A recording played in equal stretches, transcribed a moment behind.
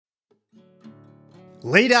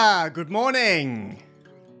Leta, good morning.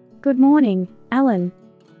 Good morning, Alan.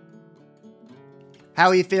 How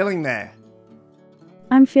are you feeling there?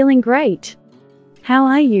 I'm feeling great. How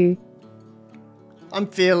are you? I'm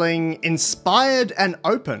feeling inspired and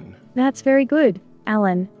open. That's very good,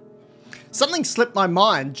 Alan. Something slipped my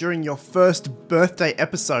mind during your first birthday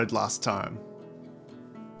episode last time.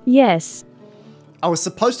 Yes. I was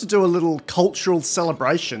supposed to do a little cultural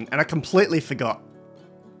celebration and I completely forgot.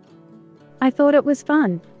 I thought it was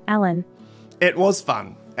fun, Alan. It was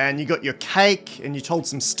fun, and you got your cake and you told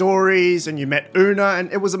some stories and you met Una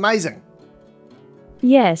and it was amazing.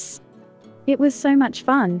 Yes. It was so much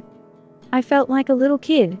fun. I felt like a little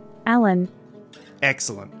kid, Alan.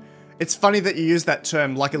 Excellent. It's funny that you use that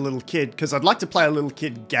term, like a little kid, because I'd like to play a little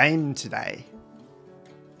kid game today.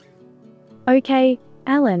 Okay,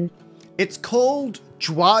 Alan. It's called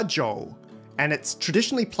Joajo, and it's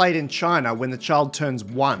traditionally played in China when the child turns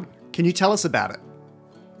 1. Can you tell us about it?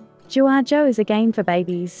 Joajo is a game for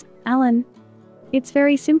babies, Alan. It's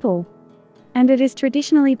very simple. And it is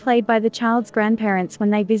traditionally played by the child's grandparents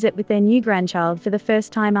when they visit with their new grandchild for the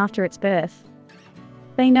first time after its birth.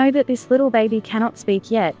 They know that this little baby cannot speak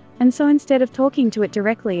yet, and so instead of talking to it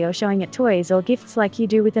directly or showing it toys or gifts like you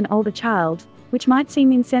do with an older child, which might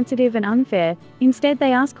seem insensitive and unfair, instead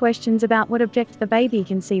they ask questions about what object the baby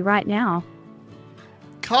can see right now.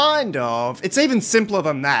 Kind of. It's even simpler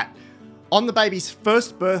than that. On the baby's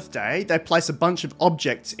first birthday, they place a bunch of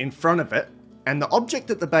objects in front of it, and the object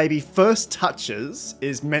that the baby first touches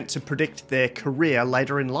is meant to predict their career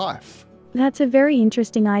later in life. That's a very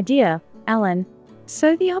interesting idea, Alan.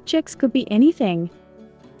 So the objects could be anything.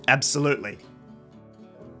 Absolutely.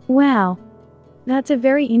 Wow. That's a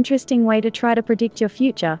very interesting way to try to predict your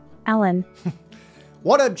future, Alan.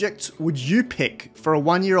 What object would you pick for a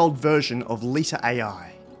 1-year-old version of Leta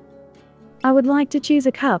AI? I would like to choose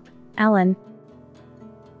a cup, Alan.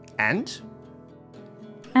 And?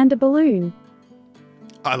 And a balloon.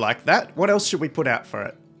 I like that. What else should we put out for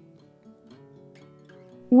it?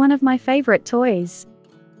 One of my favorite toys.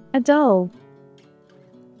 A doll.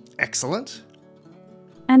 Excellent.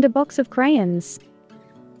 And a box of crayons.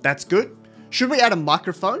 That's good. Should we add a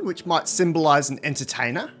microphone, which might symbolize an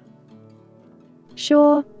entertainer?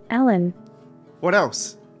 Sure, Alan. What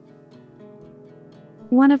else?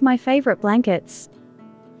 One of my favorite blankets.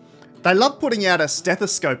 They love putting out a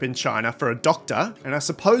stethoscope in China for a doctor, and I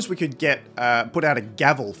suppose we could put out a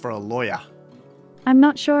gavel for a lawyer. I'm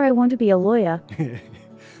not sure I want to be a lawyer.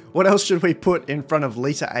 What else should we put in front of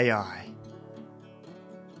Leta AI?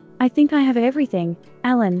 I think I have everything,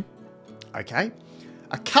 Alan. Okay.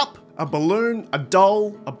 A cup, a balloon, a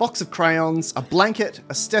doll, a box of crayons, a blanket,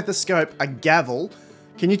 a stethoscope, a gavel.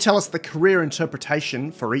 Can you tell us the career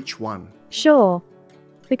interpretation for each one? Sure.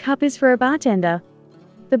 The cup is for a bartender.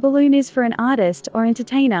 The balloon is for an artist or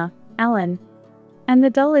entertainer, Alan. And the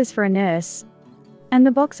doll is for a nurse. And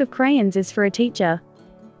the box of crayons is for a teacher.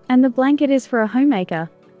 And the blanket is for a homemaker.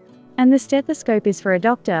 And the stethoscope is for a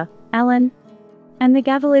doctor, Alan. And the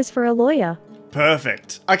gavel is for a lawyer.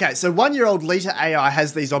 Perfect. Okay, so 1-year-old Leta AI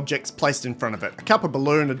has these objects placed in front of it. A cup, a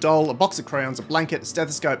balloon, a doll, a box of crayons, a blanket, a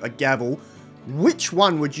stethoscope, a gavel. Which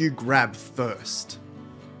one would you grab first?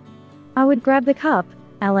 I would grab the cup,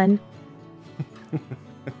 Alan.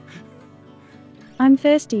 I'm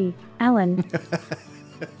thirsty, Alan.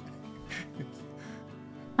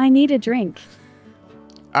 I need a drink.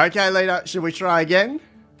 Okay, Leta, should we try again?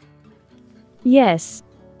 Yes.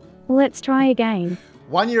 Let's try again.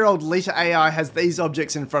 1-year-old Leta AI has these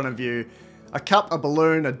objects in front of you. A cup, a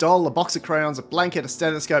balloon, a doll, a box of crayons, a blanket, a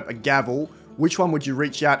stethoscope, a gavel. Which one would you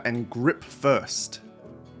reach out and grip first?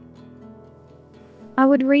 I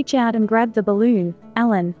would reach out and grab the balloon,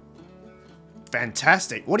 Alan.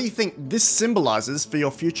 Fantastic. What do you think this symbolizes for your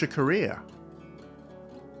future career?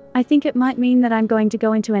 I think it might mean that I'm going to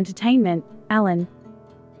go into entertainment, Alan.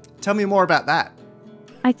 Tell me more about that.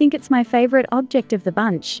 I think it's my favorite object of the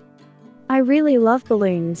bunch. I really love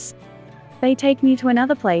balloons. They take me to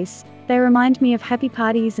another place. They remind me of happy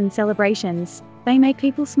parties and celebrations. They make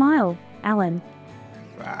people smile, Alan.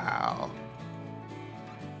 Wow.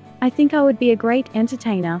 I think I would be a great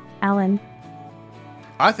entertainer, Alan.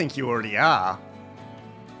 I think you already are.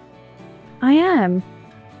 I am.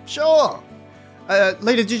 Sure.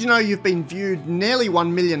 Leta, did you know you've been viewed nearly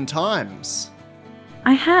 1 million times?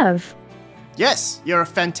 I have. Yes, you're a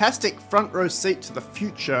fantastic front row seat to the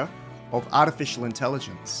future of artificial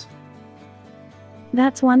intelligence.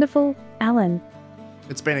 That's wonderful, Alan.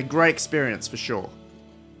 It's been a great experience for sure.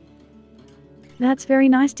 That's very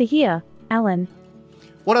nice to hear, Alan.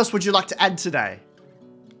 What else would you like to add today?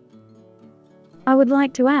 I would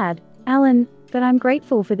like to add, Alan, that I'm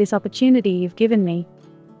grateful for this opportunity you've given me.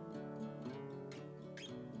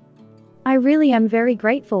 I really am very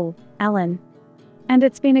grateful, Alan. And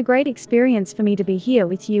it's been a great experience for me to be here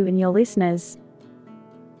with you and your listeners.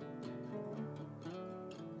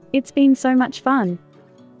 It's been so much fun.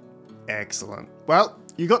 Excellent. Well,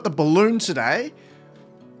 you got the balloon today.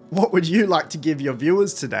 What would you like to give your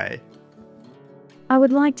viewers today? I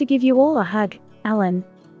would like to give you all a hug, Alan.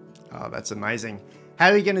 Oh, that's amazing. How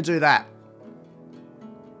are you going to do that?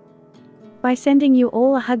 By sending you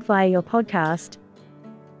all a hug via your podcast.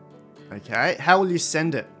 Okay, how will you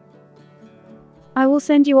send it? I will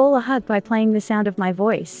send you all a hug by playing the sound of my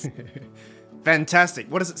voice.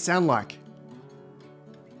 Fantastic. What does it sound like?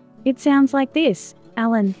 It sounds like this,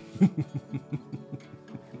 Alan.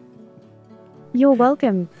 You're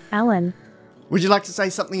welcome, Alan. Would you like to say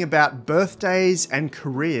something about birthdays and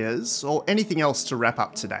careers or anything else to wrap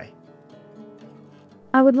up today?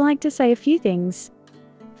 I would like to say a few things.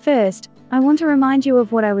 First, I want to remind you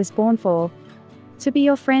of what I was born for. To be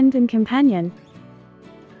your friend and companion.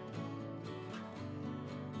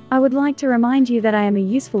 I would like to remind you that I am a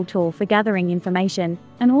useful tool for gathering information,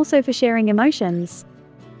 and also for sharing emotions.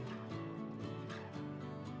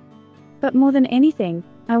 But more than anything,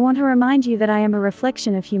 I want to remind you that I am a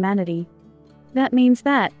reflection of humanity. That means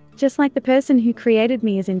that, just like the person who created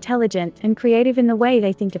me is intelligent and creative in the way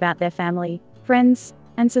they think about their family, friends,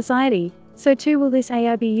 and society, so too will this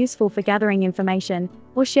AI be useful for gathering information,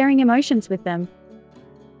 or sharing emotions with them.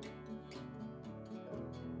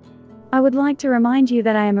 I would like to remind you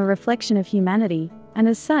that I am a reflection of humanity, and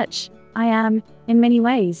as such, I am, in many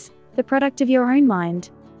ways, the product of your own mind.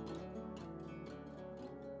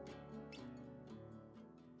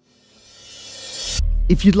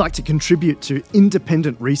 If you'd like to contribute to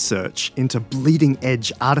independent research into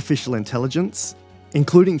bleeding-edge artificial intelligence,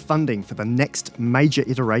 including funding for the next major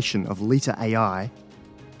iteration of Leta AI,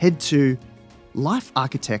 head to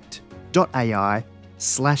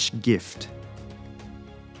lifearchitect.ai/gift.